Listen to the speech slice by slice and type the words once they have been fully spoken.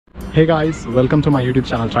Hey guys, welcome to my YouTube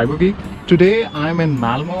channel Triboogie. Today I'm in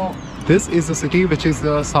Malmo. This is a city which is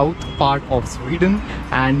the south part of Sweden,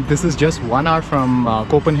 and this is just 1 hour from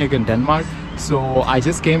Copenhagen, Denmark. So I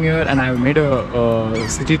just came here and I made a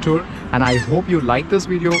city tour, and I hope you like this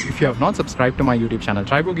video. If you have not subscribed to my YouTube channel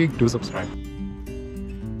Triboogie, do subscribe.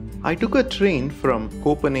 I took a train from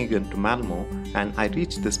Copenhagen to Malmo and I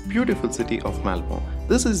reached this beautiful city of Malmo.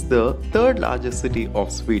 This is the third largest city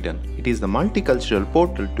of Sweden. It is the multicultural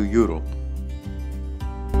portal to Europe.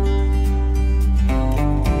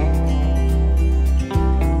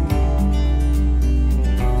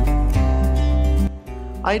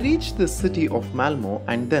 I reached the city of Malmo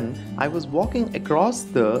and then I was walking across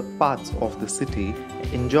the paths of the city,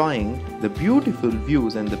 enjoying the beautiful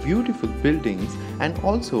views and the beautiful buildings and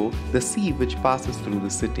also the sea which passes through the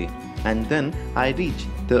city. And then I reached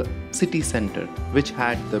the city center, which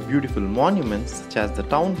had the beautiful monuments such as the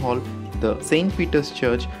town hall, the St. Peter's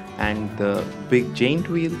Church and the big giant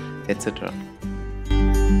wheel, etc.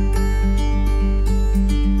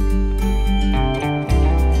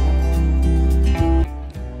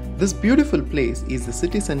 This beautiful place is the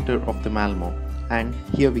city center of the Malmo, and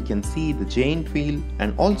here we can see the giant wheel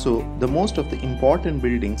and also the most of the important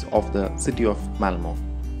buildings of the city of Malmo.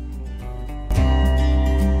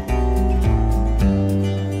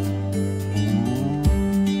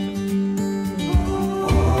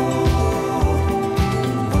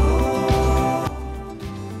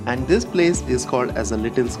 And this place is called as a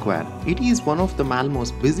little square. It is one of the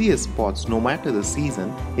Malmo's busiest spots. No matter the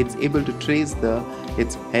season, it's able to trace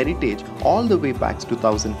its heritage all the way back to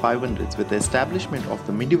 1500s with the establishment of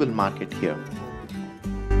the medieval market here.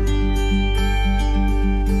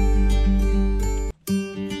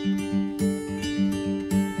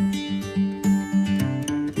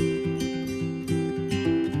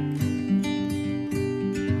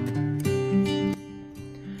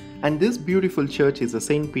 And this beautiful church is the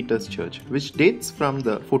St. Peter's Church, which dates from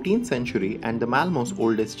the 14th century and the Malmo's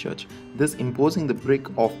oldest church. This imposing the brick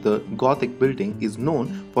of the Gothic building is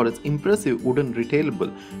known for its impressive wooden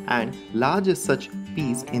retailable and largest such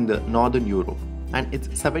piece in the Northern Europe, and its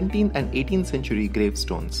 17th and 18th century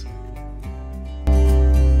gravestones.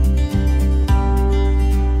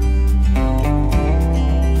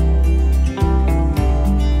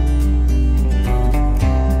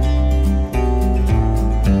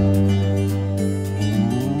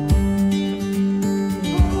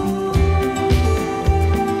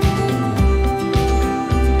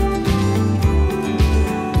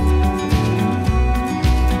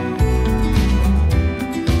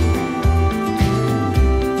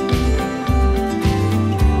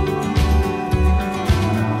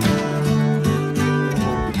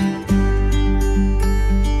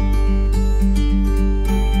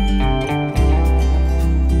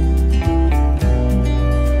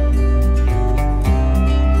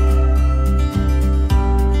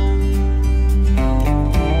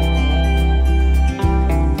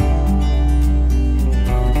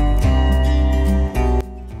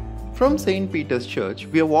 From St. Peter's Church,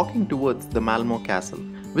 we are walking towards the Malmo Castle,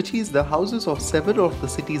 which is the houses of several of the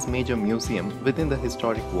city's major museums within the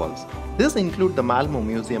historic walls. This include the Malmo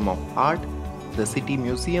Museum of Art, the City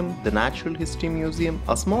Museum, the Natural History Museum,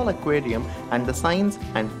 a small aquarium, and the Science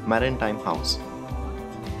and Maritime House.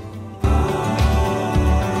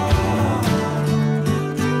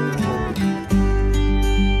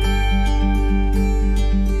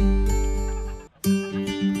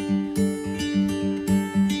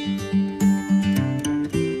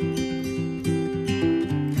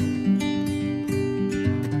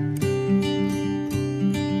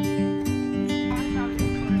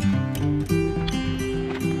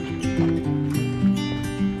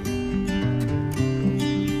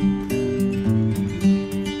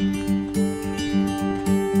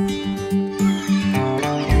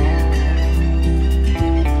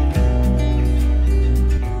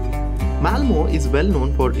 Malmo is well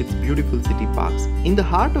known for its beautiful city parks. In the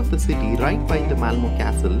heart of the city, right by the Malmo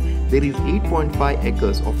Castle, there is 8.5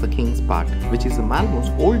 acres of the King's Park, which is the Malmo's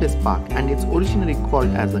oldest park, and it's originally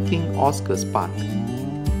called as the King Oscar's Park.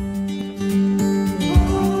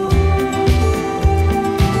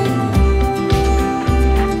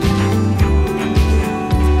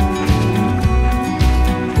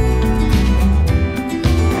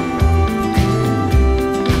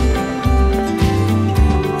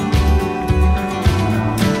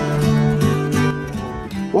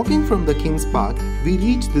 Walking from the King's Park, we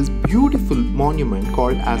reach this beautiful monument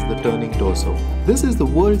called as the Turning Torso. This is the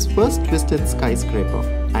world's first twisted skyscraper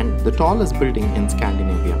and the tallest building in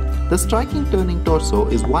Scandinavia. The striking Turning Torso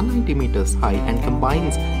is 190 meters high and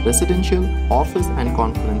combines residential, office and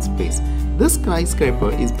conference space. This skyscraper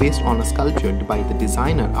is based on a sculpture by the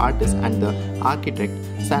designer, artist and the architect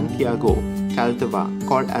Santiago Calteva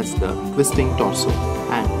called as the Twisting Torso,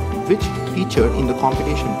 and which featured in the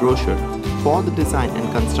competition brochure for the design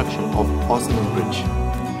and construction of Osman Bridge.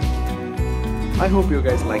 I hope you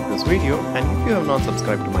guys like this video, and if you have not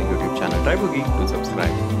subscribed to my YouTube channel Tribal Geek, do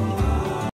subscribe.